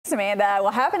Thanks, Amanda.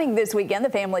 Well, happening this weekend, the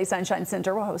Family Sunshine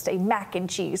Center will host a mac and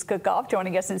cheese cook-off.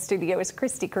 Joining us in studio is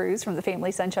Christy Cruz from the Family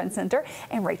Sunshine Center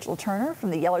and Rachel Turner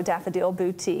from the Yellow Daffodil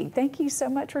Boutique. Thank you so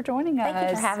much for joining us. Thank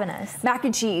you for having us. Mac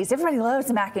and cheese. Everybody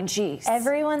loves mac and cheese.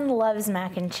 Everyone loves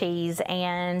mac and cheese,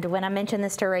 and when I mentioned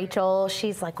this to Rachel,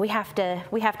 she's like, we have to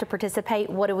participate.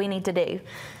 What do we need to do?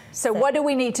 So what do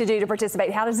we need to do to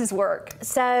participate? How does this work?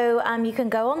 So you can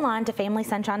go online to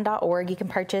FamilySunshine.org. You can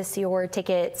purchase your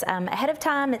tickets ahead of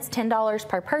time. It's $10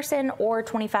 per person or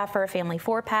 $25 for a family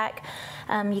 4-pack.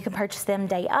 You can purchase them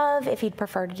day of if you'd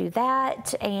prefer to do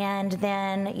that. And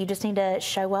then you just need to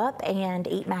show up and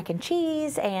eat mac and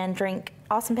cheese and drink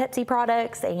awesome Pepsi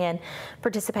products and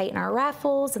participate in our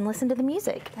raffles and listen to the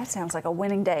music. That sounds like a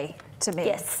winning day to me.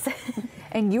 Yes.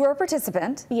 And you are a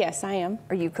participant. Yes, I am.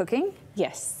 Are you cooking?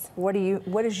 Yes. What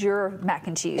is your mac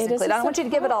and cheese It include? I don't want you to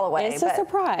give it all away. It's a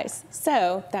surprise.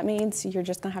 So that means you're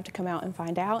just gonna have to come out and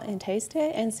find out and taste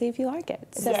it and see if you like it.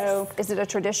 So is it a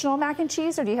traditional mac and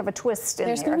cheese or do you have a twist in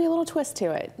there? There's gonna be a little twist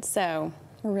to it. So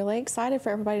we're really excited for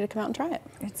everybody to come out and try it.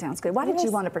 It sounds good. Why did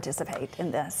you want to participate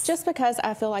in this? Just because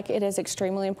I feel like it is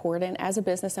extremely important as a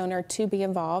business owner to be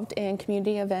involved in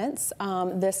community events.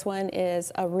 This one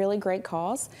is a really great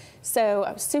cause. So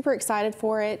I'm super excited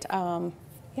for it.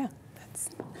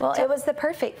 Well, it was the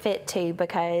perfect fit too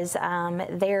because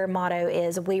their motto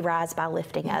is "We rise by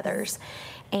lifting others,"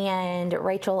 and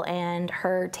Rachel and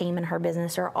her team and her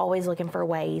business are always looking for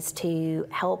ways to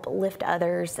help lift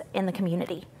others in the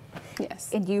community. Yes.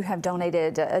 And you have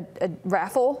donated a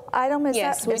raffle item, is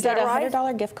yes, that we is did that a right?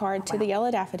 $100 gift card to the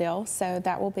Yellow Daffodil, so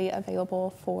that will be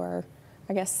available for,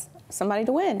 I guess, somebody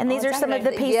to win. And these are some of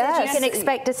the pieces you can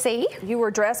expect to see. You were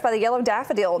dressed by the Yellow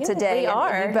Daffodil today. We are.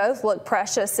 And you both look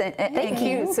precious and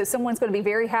cute, so someone's going to be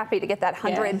very happy to get that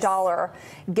 $100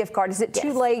 gift card. Is it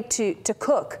too late to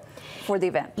cook for the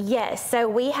event? Yes, so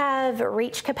we have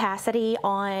reached capacity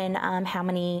on how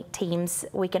many teams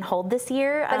we can hold this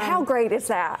year. But how great is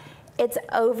that? It's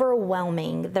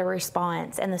overwhelming, the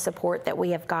response and the support that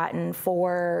we have gotten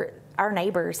for our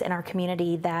neighbors in our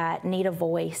community that need a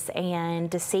voice,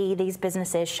 and to see these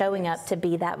businesses showing up to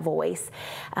be that voice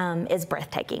is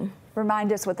breathtaking.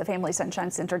 Remind us what the Family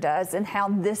Sunshine Center does and how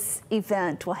this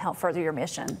event will help further your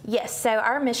mission. Yes, so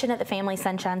our mission at the Family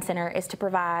Sunshine Center is to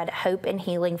provide hope and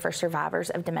healing for survivors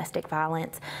of domestic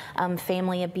violence,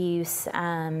 family abuse,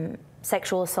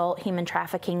 sexual assault, human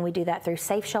trafficking. We do that through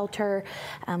Safe Shelter.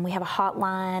 We have a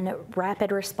hotline,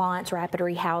 rapid response, rapid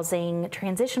rehousing,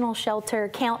 transitional shelter,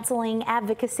 counseling,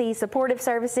 advocacy, supportive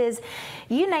services.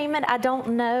 You name it, I don't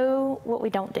know what we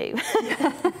don't do.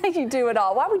 You do it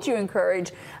all. Why would you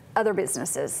encourage other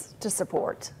businesses to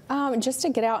support? Just to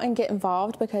get out and get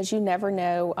involved, because you never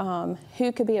know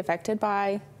who could be affected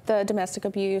by the domestic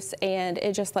abuse, and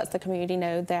it just lets the community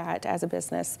know that as a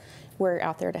business, we're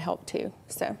out there to help too.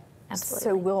 So. Absolutely.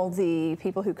 So will the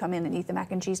people who come in and eat the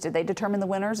mac and cheese, do they determine the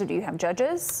winners or do you have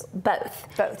judges?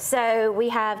 Both. So we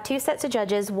have 2 sets of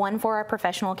judges, one for our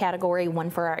professional category, one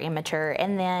for our amateur,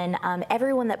 and then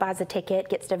everyone that buys a ticket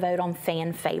gets to vote on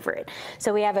fan favorite.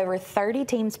 So we have over 30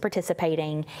 teams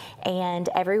participating, and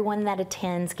everyone that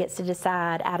attends gets to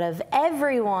decide out of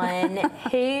everyone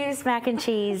whose mac and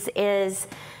cheese is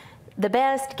the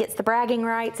best, gets the bragging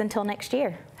rights until next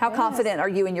year. How confident are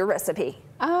you in your recipe?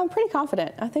 I'm pretty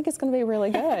confident. I think it's going to be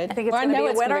really good. I think it's going to be a winner.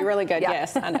 It's going to be really good.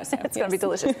 Yes, I know so. It's going to be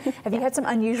delicious. Have you had some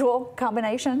unusual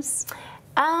combinations?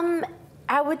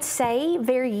 I would say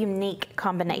very unique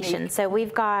combinations. So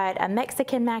we've got a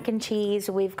Mexican mac and cheese,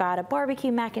 we've got a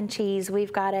barbecue mac and cheese,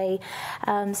 we've got a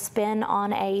spin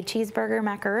on a cheeseburger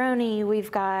macaroni,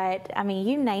 we've got, I mean,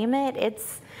 you name it,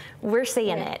 we're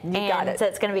seeing it. You got it. So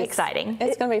it's going to be exciting.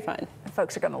 It's going to be fun.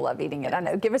 Folks are going to love eating it. I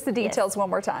know. Give us the details one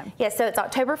more time. Yes, so it's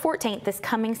October 14th, this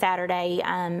coming Saturday,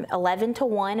 11 to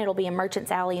 1. It'll be in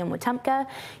Merchants Alley in Wetumpka.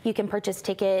 You can purchase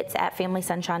tickets at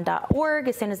FamilySunshine.org.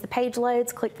 As soon as the page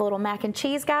loads, click the little mac and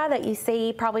cheese guy that you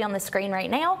see probably on the screen right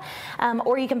now,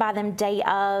 or you can buy them day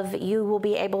of. You will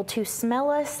be able to smell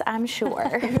us, I'm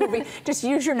sure. Just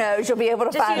use your nose. You'll be able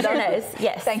to find them. Just use your nose,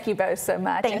 yes. Thank you both so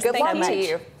much. Thanks and good luck so much. to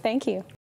you. Thank you.